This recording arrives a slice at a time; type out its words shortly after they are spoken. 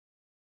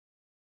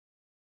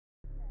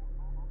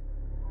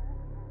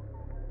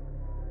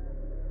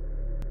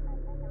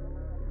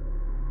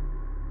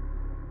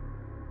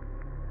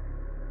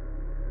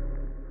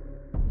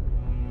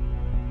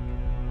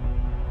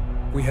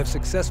We have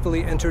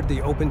successfully entered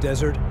the open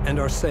desert and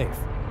are safe,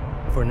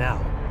 for now.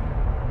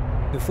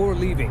 Before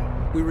leaving,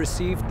 we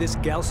received this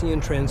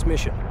Gaussian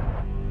transmission.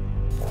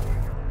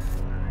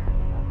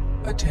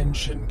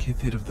 Attention,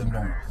 Kithid of the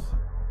North.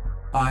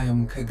 I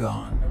am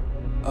Kagan,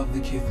 of the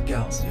Kith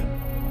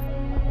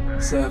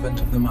Gaussian,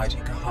 servant of the mighty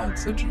Kharak.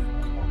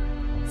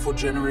 For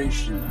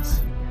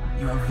generations,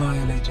 you have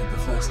violated the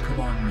first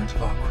commandment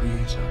of our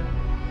Creator.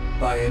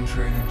 By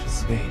entering into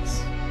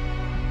space,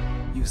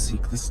 you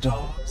seek the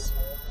stars.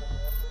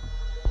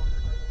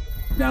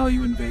 Now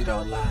you invade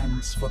our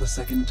lands for the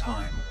second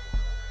time.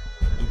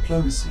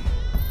 Diplomacy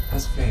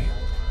has failed.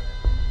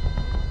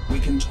 We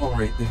can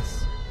tolerate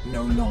this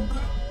no longer.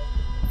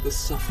 The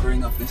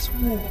suffering of this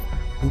war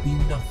will be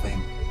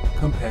nothing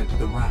compared to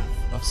the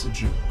wrath of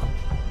Sejuk.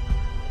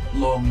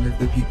 Long live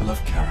the people of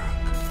Kharak.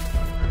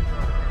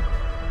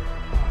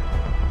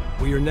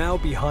 We are now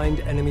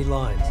behind enemy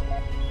lines.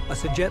 A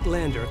Sajet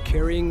lander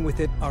carrying with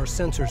it our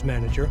sensors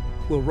manager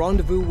will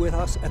rendezvous with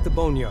us at the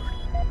Boneyard,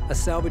 a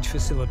salvage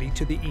facility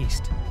to the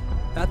east.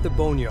 At the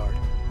Boneyard,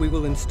 we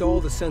will install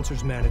the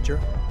sensors manager,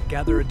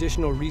 gather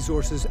additional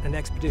resources and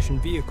expedition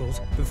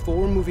vehicles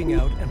before moving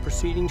out and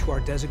proceeding to our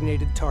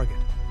designated target.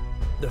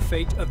 The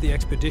fate of the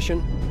expedition,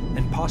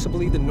 and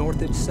possibly the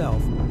North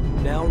itself,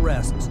 now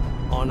rests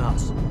on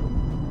us.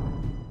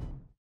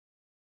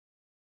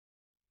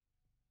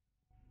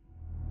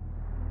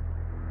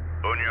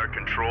 Boneyard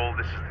Control,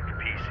 this is the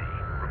Capisi.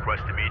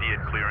 Request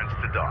immediate clearance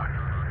to dock.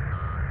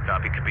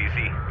 Copy,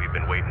 Capisi. We've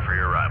been waiting for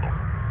your arrival.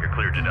 You're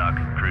cleared to dock.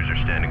 Cruiser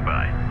standing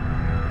by.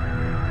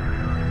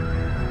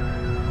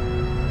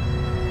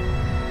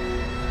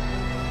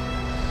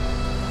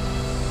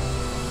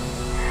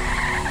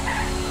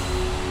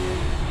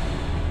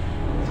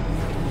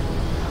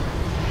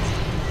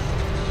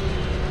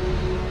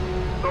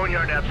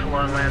 Boneyard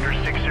Epsilon Lander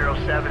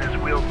 607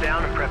 is wheeled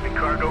down and prepping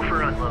cargo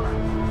for unload.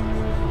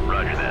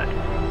 Roger that.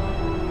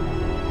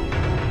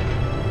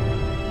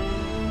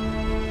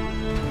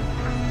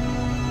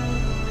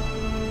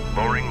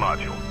 Lowering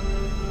module.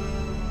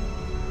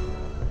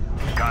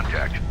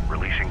 Contact.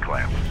 Releasing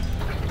clamp.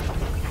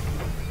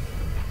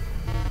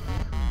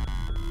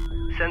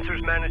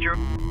 Sensors manager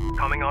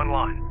coming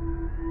online.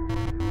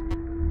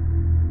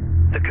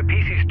 The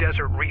Capisi's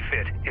desert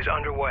refit is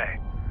underway.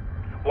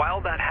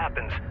 While that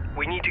happens,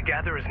 we need to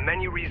gather as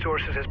many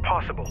resources as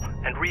possible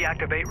and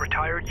reactivate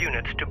retired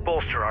units to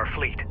bolster our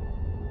fleet.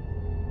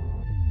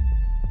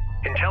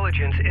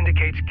 Intelligence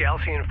indicates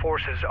Gaussian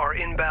forces are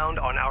inbound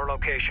on our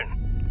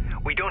location.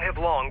 We don't have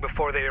long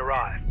before they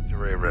arrive.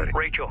 Array ready.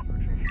 Rachel,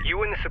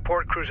 you and the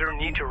support cruiser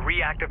need to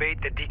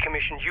reactivate the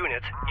decommissioned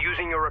units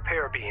using your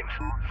repair beams.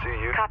 See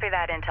you. Copy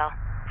that, Intel.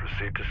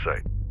 Proceed to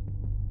site.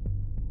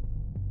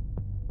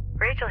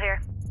 Rachel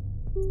here.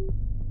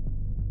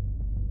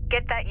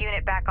 Get that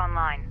unit back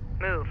online.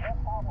 Move.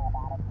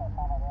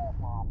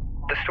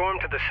 The storm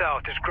to the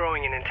south is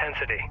growing in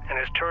intensity and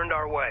has turned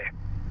our way.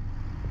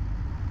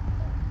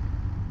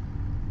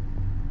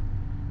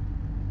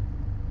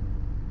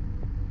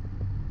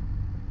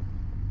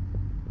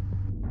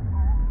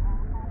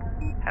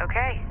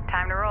 Okay,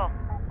 time to roll.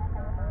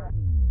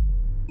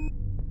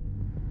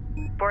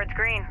 Board's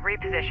green,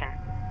 reposition.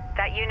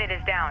 That unit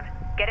is down.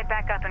 Get it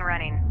back up and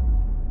running.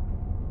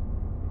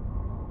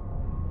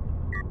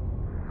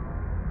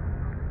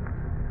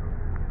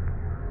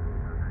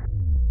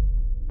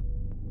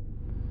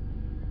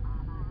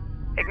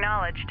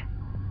 Acknowledged.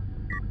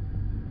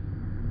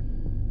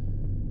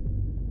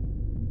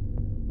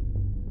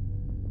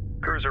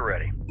 Cruiser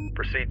ready.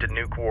 Proceed to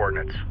new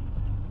coordinates.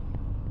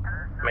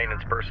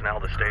 Maintenance personnel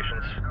to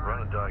stations.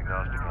 Run a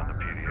diagnostic on the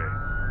PDA.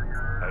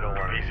 I don't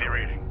want PC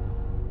reading.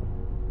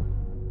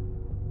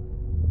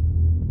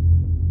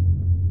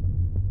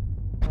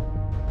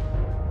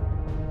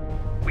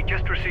 We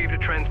just received a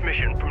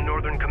transmission from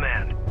Northern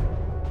Command.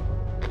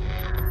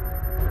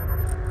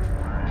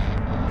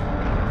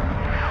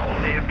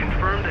 They have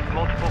confirmed that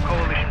multiple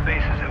coalition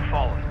bases have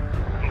fallen,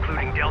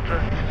 including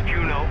Delta,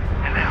 Juno,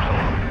 and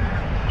Absalom.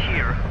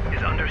 Tyr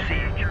is under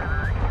siege.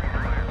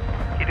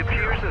 It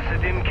appears the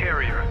Sadim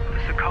carrier,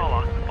 the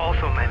Sakala,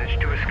 also managed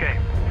to escape.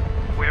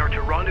 We are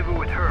to rendezvous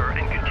with her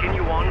and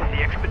continue on with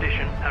the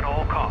expedition at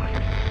all costs.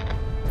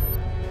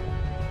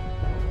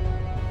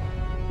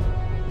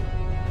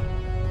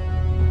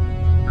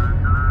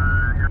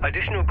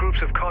 Additional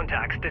groups of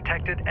contacts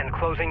detected and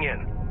closing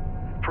in.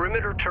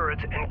 Perimeter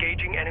turrets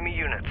engaging enemy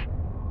units.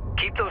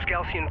 Keep those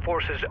Gaussian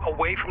forces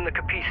away from the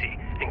Capisi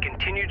and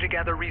continue to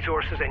gather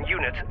resources and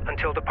units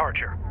until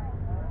departure.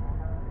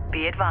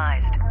 Be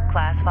advised.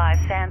 Class 5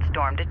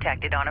 sandstorm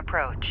detected on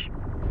approach.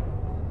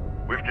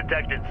 We've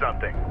detected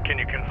something. Can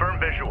you confirm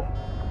visual?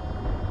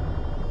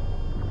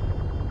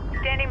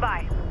 Standing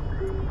by.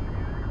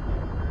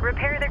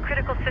 Repair their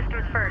critical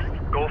systems first.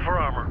 Go for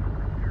armor.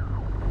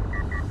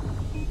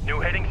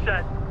 New heading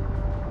set.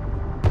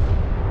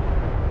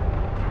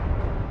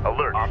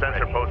 Alert,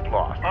 sensor post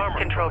lost. Armor.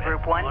 Control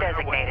Group 1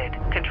 designated.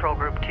 Control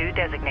Group 2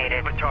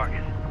 designated. A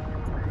target.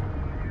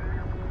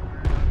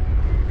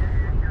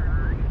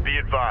 Be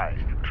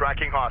advised,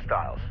 tracking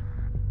hostiles.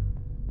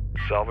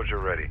 Salvage are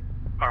ready.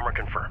 Armor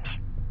confirms.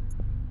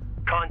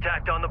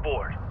 Contact on the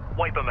board.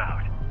 Wipe them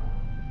out.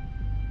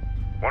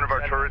 One of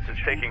our turrets is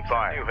taking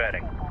fire. New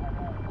heading.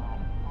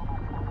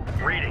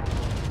 Reading.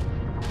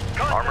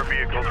 Armor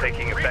vehicle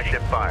taking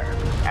effective fire.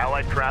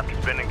 Allied craft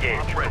has been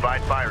engaged.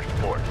 Provide fire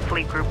support.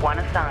 Fleet Group 1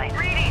 assigned.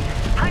 Reading.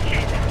 Punch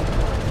it.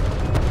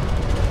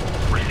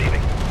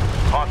 Receiving.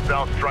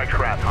 Hostile strike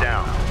craft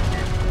down.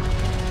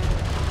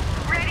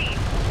 Ready.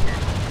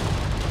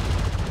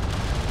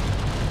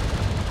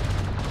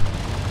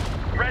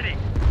 Ready.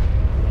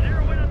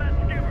 Zero in on that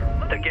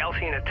skimmer. The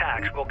Galcian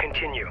attacks will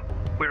continue.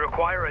 We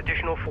require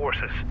additional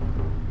forces.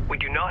 We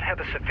do not have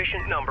a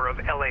sufficient number of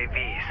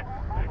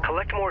LAVs.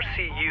 Collect more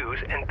CUs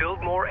and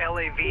build more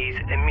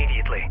LAVs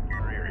immediately.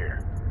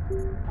 Here.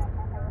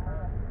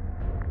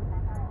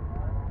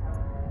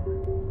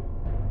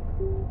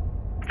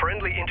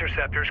 Friendly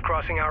interceptors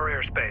crossing our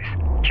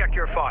airspace. Check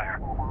your fire.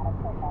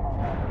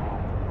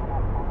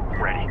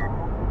 Ready.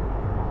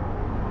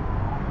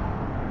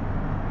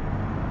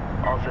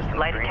 All systems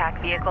Light green.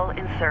 attack vehicle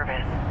in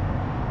service.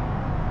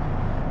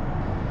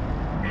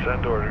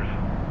 Send orders.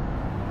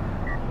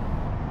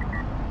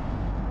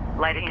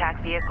 Light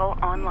attack vehicle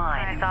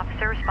online. Nice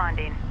officer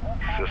responding.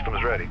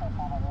 Systems ready.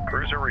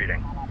 Cruiser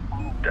reading.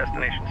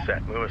 Destination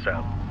set. Move us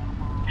out.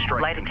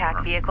 Strike Light attack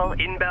confirmed. vehicle.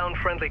 Inbound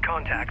friendly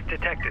contact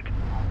detected.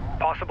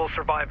 Possible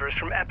survivors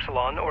from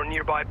Epsilon or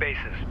nearby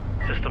bases.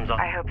 Systems on.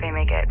 I hope they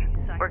make it.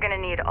 We're gonna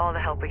need all the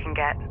help we can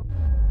get.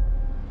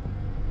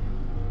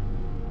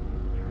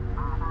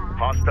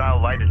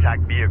 Hostile light attack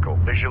vehicle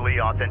visually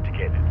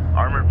authenticated.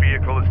 Armored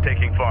vehicle is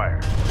taking fire.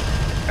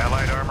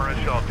 Allied armor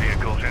assault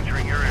vehicles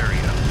entering your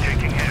area.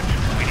 Taking hits.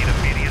 We need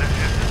immediate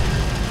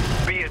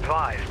assistance. Be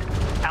advised.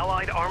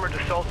 Allied armored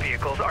assault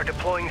vehicles are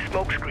deploying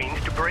smoke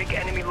screens to break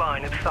enemy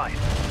line of sight.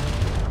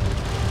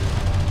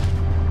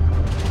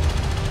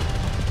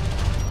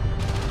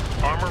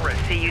 Armor ready.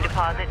 CU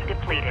deposit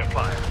depleted.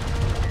 Fire.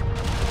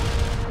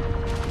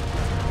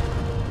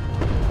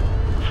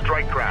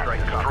 Strike craft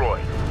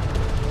destroyed.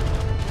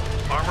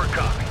 Armor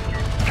copy.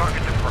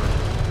 Target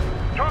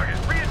confirmed.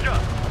 Target,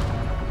 readjust.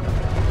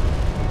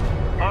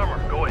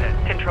 Armor, go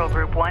ahead. Control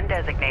Group 1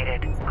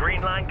 designated.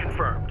 Green line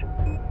confirmed.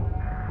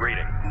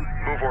 Reading.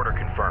 Move order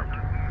confirmed.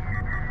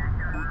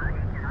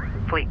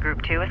 Fleet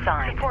Group 2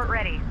 assigned. Support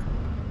ready.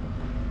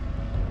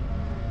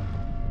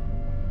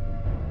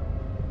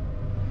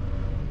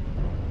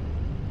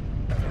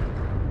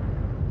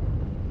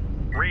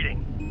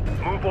 Reading.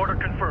 Move order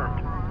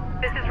confirmed.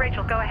 This is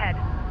Rachel, go ahead.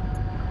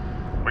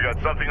 We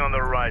got something on the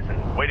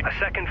horizon. Waiting. A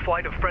second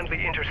flight of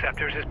friendly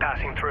interceptors is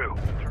passing through.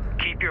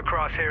 Keep your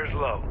crosshairs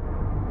low.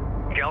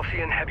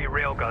 Galcian heavy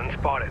railgun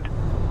spotted.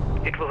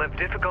 It will have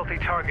difficulty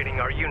targeting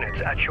our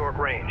units at short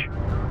range.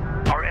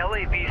 Our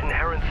LAV's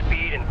inherent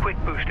speed and quick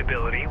boost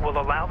ability will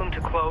allow them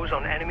to close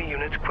on enemy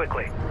units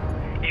quickly.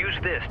 Use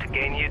this to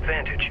gain the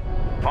advantage.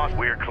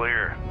 We're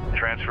clear.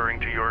 Transferring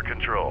to your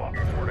control.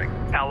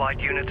 Allied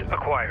units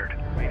acquired.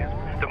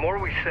 The more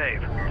we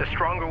save, the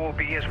stronger we'll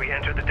be as we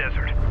enter the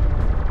desert.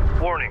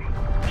 Warning.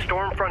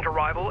 Storm front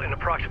arrival in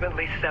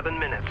approximately 7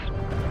 minutes.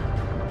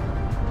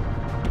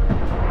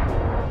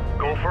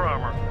 Go for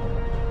armor.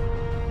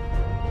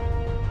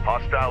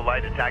 Hostile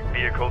light attack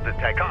vehicle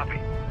detected. Copy.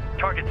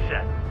 Target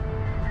set.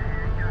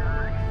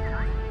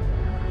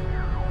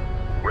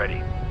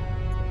 Ready.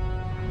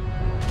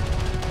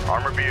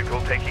 Armor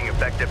vehicle taking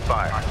effective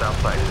fire. Hostile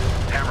sight.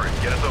 Hammer it.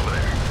 Get us over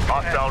there.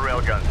 Hostile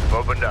railguns have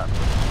opened up.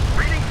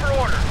 Reading for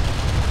order.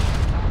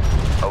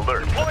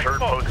 Alert. The third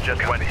post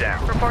just went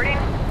down. Reporting.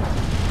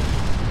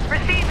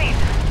 Receiving.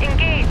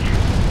 Engage.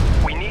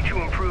 We need to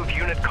improve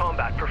unit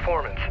combat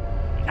performance.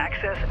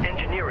 Access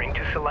engineering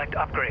to select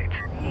upgrades.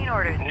 In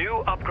order.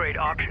 New upgrade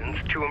options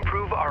to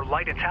improve our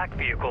light attack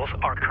vehicles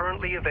are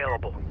currently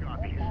available.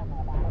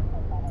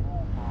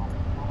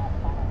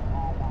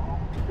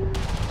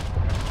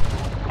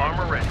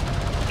 Armor ready.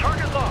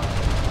 Target locked.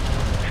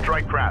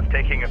 Strike craft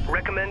taking a...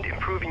 Recommend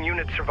improving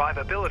unit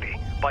survivability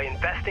by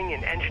investing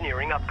in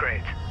engineering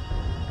upgrades.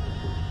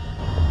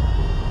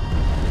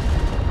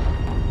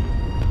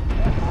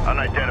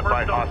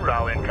 Unidentified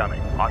hostile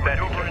incoming.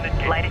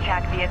 Authenticate. Light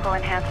attack vehicle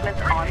enhancements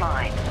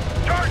online.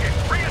 Target,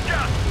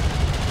 readjust.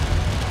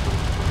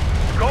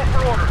 Go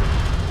for orders.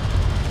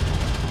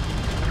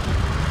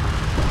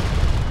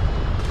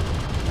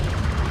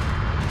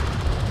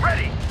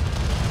 Ready.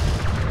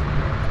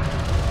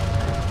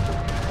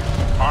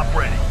 Op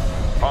ready.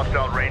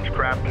 Hostile range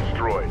craft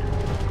destroyed.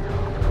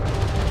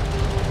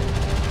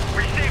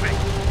 Receiving.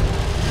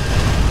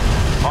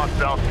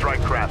 Hostile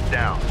strike craft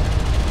down.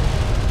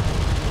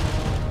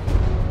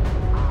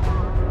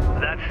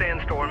 That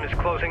sandstorm is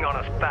closing on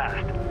us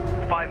fast.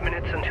 5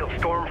 minutes until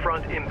storm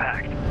front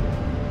impact.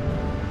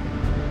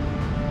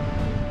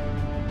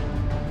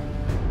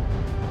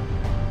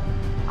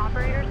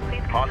 Operators,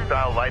 please.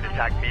 Hostile light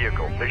attack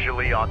vehicle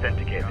visually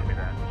authenticated.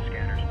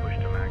 Scanners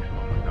pushed to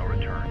maximum with no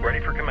return. Ready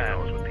for command.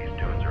 Knows what these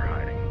dunes are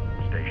hiding.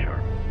 Stay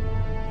sharp.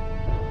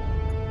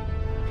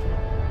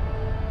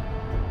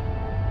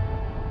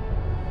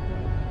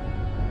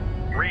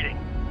 Reading.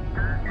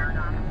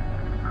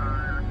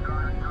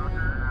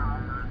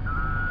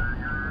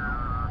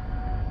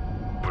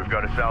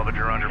 got a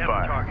salvager under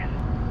fire. Target.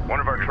 One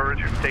of our turrets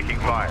is taking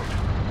fire.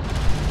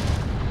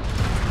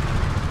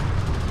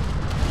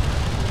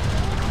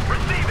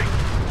 Receiving.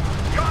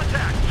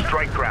 Contact.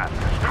 Strike craft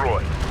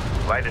destroyed.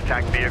 Light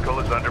attack vehicle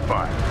is under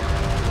fire.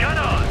 Gun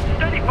on.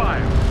 Steady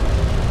fire.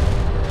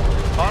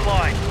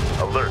 Online.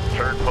 Alert,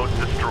 turret post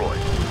destroyed.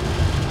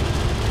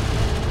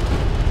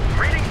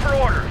 Reading for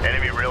order.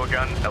 Enemy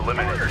railgun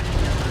eliminated.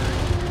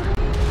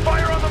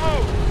 Fire on the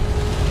move.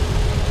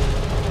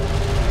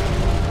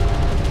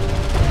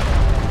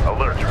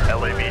 Alert,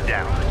 LAV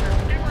down.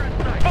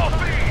 Full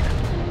speed.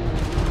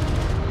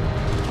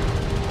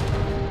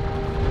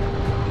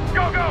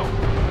 Go, go.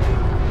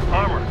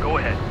 Armor, go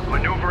ahead.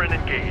 Maneuver and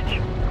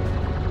engage.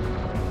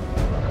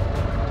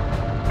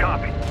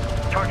 Copy.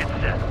 Target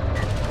set.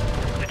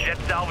 The Jet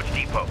Salvage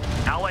Depot.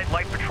 Allied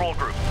Light Patrol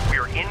Group. We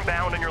are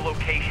inbound on your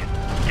location.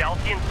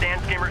 Galcian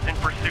sand skimmers in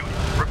pursuit.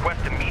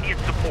 Request immediate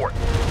support.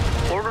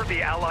 Order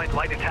the Allied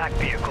light attack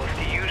vehicles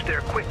to use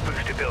their quick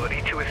boost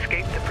ability to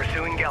escape the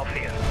pursuing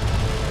Galcian.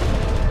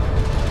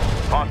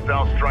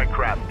 Hostile strike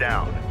craft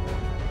down.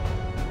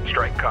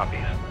 Strike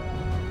copies.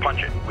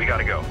 Punch it. We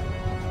gotta go.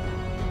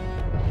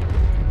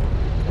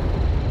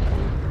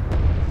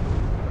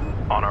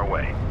 On our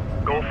way.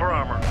 Go for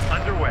armor.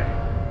 Underway.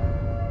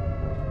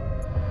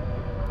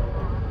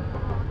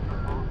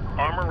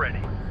 Armor ready.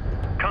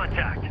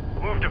 Contact.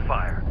 Move to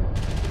fire.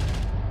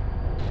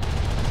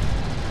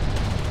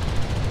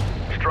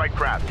 Strike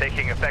craft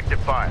taking effective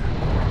fire.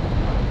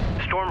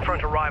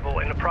 Stormfront arrival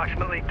in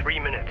approximately 3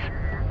 minutes.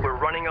 We're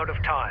running out of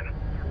time.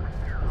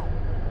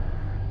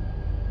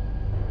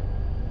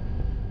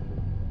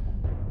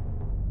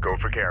 Go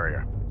for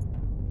carrier.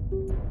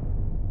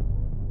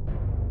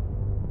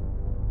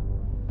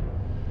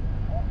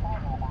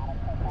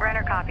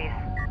 Runner copies.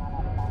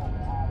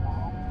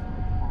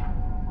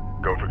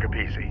 Go for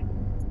Capisi.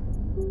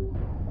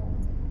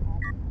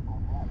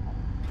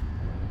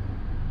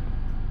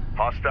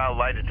 Hostile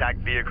light attack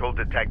vehicle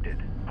detected.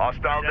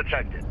 Hostile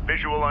detected.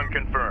 Visual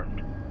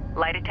unconfirmed.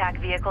 Light attack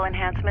vehicle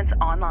enhancements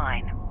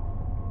online.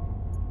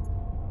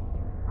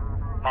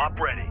 Op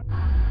ready.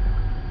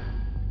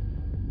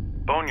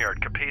 Boneyard,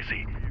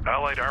 Capisi.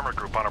 Allied Armor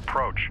Group on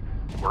approach.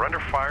 We're under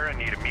fire and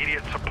need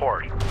immediate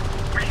support.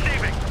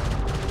 Receiving.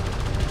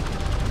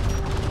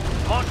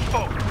 Launch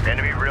smoke.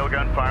 Enemy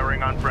railgun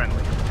firing on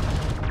friendly.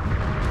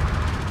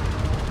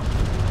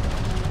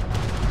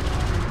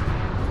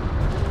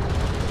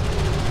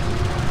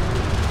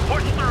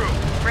 Push through.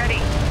 Ready.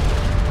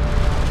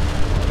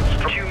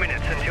 2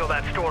 minutes until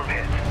that storm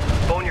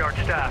hits. Boneyard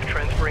staff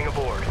transferring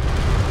aboard.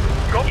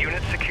 Go.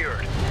 Unit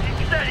secured.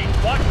 Keep steady.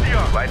 Watch the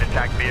arm. Light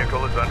attack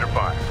vehicle is under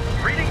fire.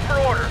 Reading for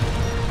order.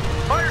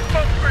 Fire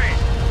smoke screen.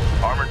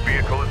 Armored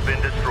vehicle has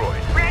been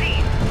destroyed.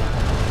 Ready.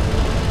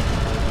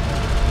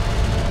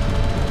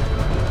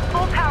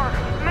 Full power.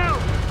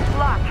 Move.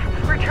 Locked.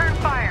 Return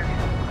fire.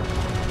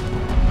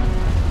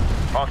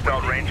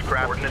 Hostile range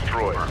craft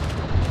destroyed.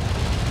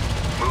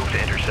 Move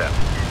to intercept.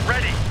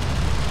 Ready.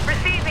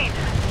 Receiving.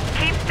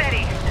 Keep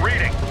steady.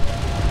 Reading.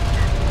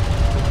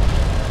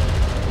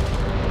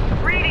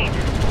 Reading.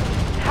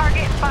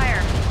 Target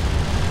fire.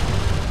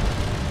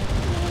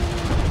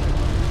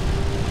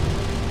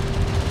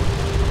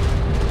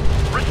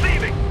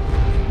 Receiving.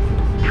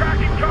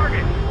 Tracking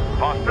target.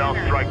 Hostile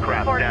strike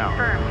craft Report down.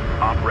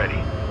 confirmed. Op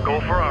ready. Go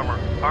for armor.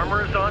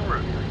 Armor is en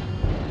route.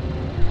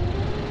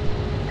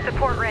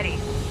 Support ready.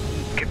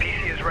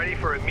 Capisi is ready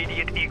for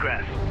immediate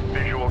egress.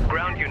 Visual.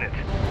 Ground units,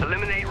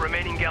 eliminate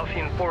remaining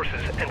Galcian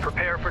forces and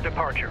prepare for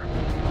departure.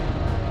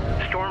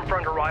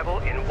 Stormfront arrival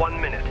in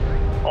 1 minute.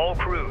 All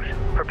crews,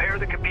 prepare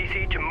the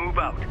Capisi to move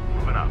out.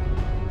 Moving up.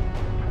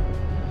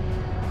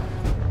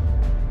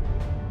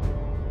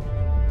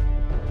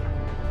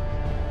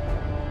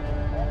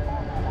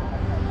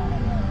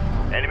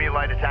 Enemy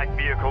light attack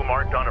vehicle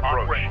marked on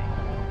approach. ready.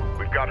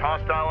 We've got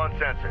hostile on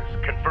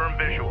sensors. Confirm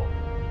visual.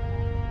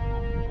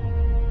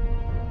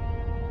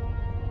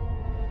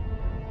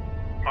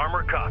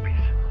 Armor copies.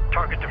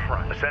 Target to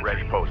front. The sensors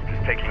Ready. post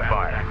is taking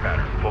fire.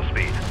 Pattern. Full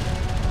speed.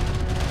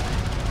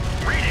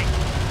 Reading.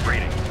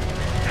 Reading.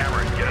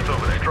 Hammer it. Get us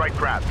over there. Strike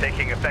craft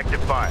taking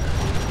effective fire.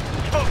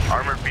 Smoke.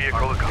 Armored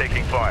vehicle is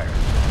taking fire.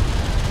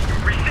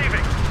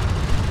 Receiving.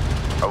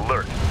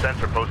 Alert.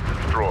 Sensor post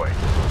destroyed.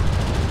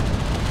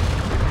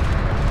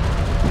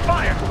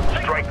 Fire.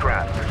 Strike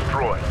craft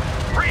destroyed.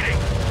 Reading.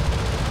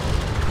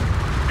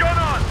 Gun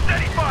on.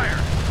 Steady fire.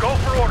 Go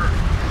for order.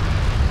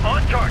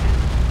 On target.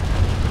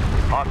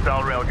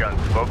 Hostile railguns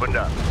have opened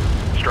up.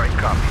 Strike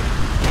copy.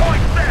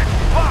 Point set.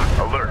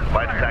 Lock. Alert.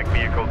 Light attack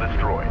vehicle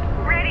destroyed.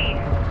 Ready.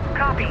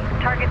 Copy.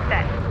 Target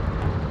set.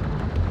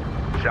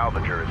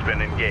 Salvager has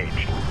been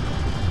engaged.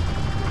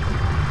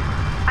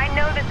 I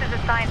know this is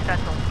a science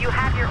vessel. You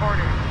have your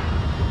orders.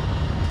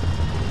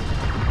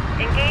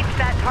 Engage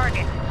that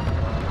target.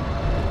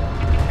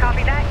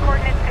 Copy that.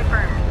 Coordinates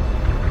confirmed.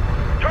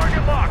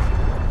 Target locked.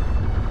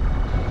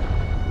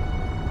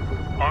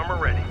 Armor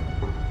ready.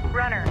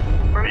 Runner.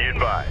 Be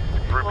advised.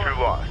 Group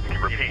 2 lost.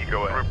 Repeat.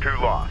 Go ahead. Group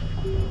 2 lost.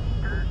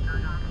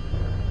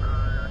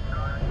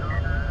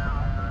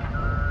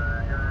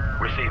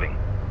 Receiving.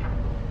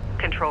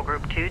 Control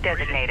Group 2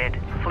 designated.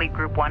 Fleet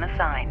Group 1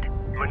 assigned.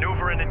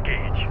 Maneuver and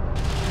engage.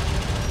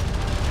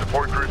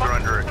 Support crews are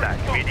under attack.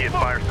 Immediate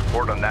fire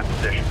support on that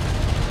position.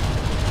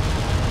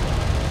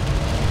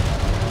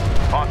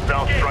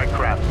 Hostile strike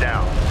craft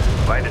down.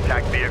 Light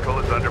attack vehicle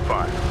is under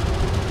fire.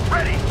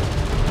 Ready!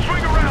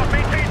 Swing around,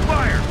 maintain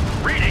fire!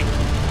 Reading!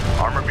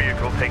 Armor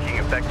vehicle taking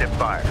effective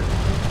fire.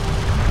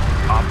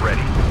 Op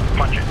ready.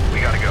 Punch it.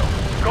 We gotta go.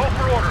 Go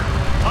for orders.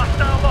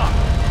 Hostile up.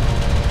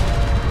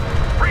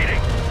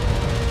 Reading.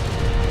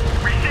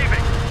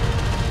 Receiving.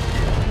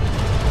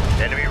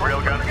 Enemy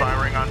railgun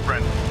firing on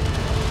friendly.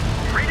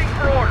 Reading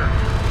for order.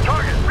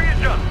 Target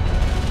readjust.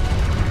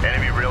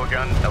 Enemy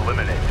railgun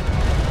eliminated.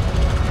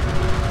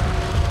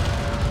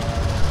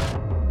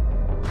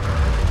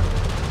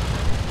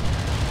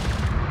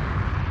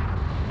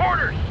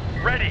 Orders.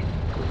 Ready.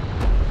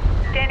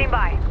 Standing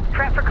by.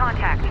 Prep for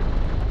contact.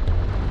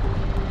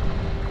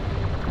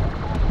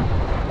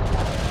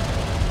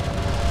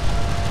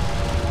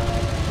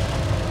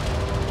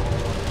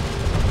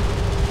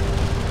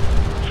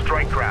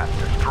 Strike craft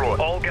destroyed.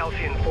 All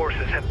Galcian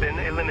forces have been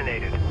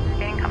eliminated.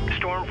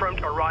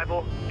 Stormfront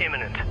arrival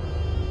imminent.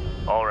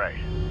 All right.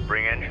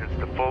 Bring engines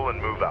to full and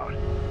move out.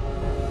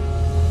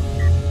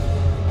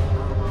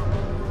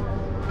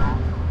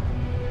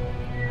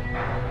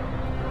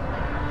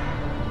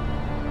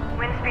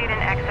 Wind speed in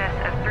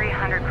excess of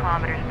 300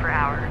 kilometers per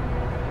hour.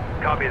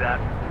 Copy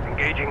that.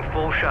 Engaging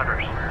full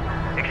shutters.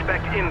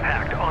 Expect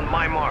impact on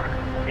my mark.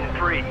 In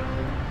 3,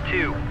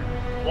 2,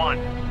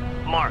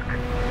 1. Mark.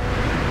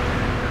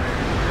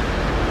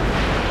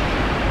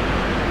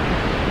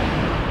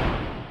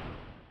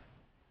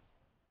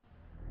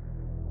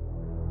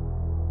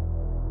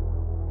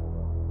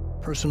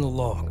 Personal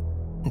log.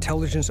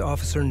 Intelligence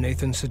Officer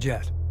Nathan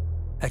Sajet.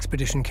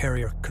 Expedition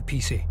Carrier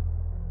Kapisi.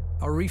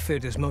 Our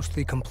refit is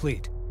mostly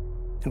complete,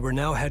 and we're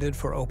now headed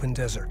for open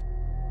desert.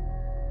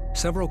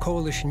 Several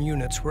Coalition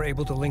units were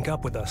able to link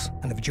up with us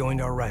and have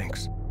joined our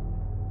ranks.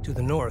 To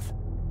the north,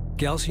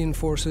 Galcian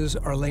forces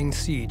are laying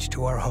siege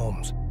to our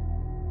homes.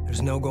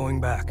 There's no going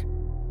back.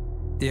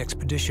 The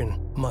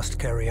expedition must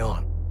carry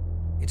on.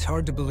 It's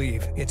hard to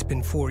believe it's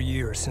been 4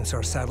 years since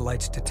our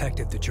satellites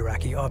detected the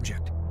Jiraki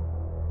object.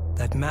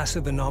 That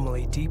massive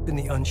anomaly deep in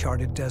the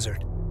uncharted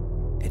desert.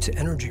 Its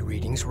energy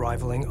readings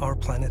rivaling our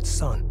planet's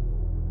sun.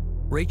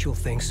 Rachel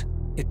thinks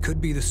it could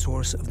be the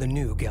source of the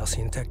new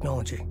Galcian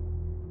technology.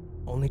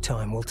 Only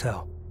time will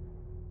tell.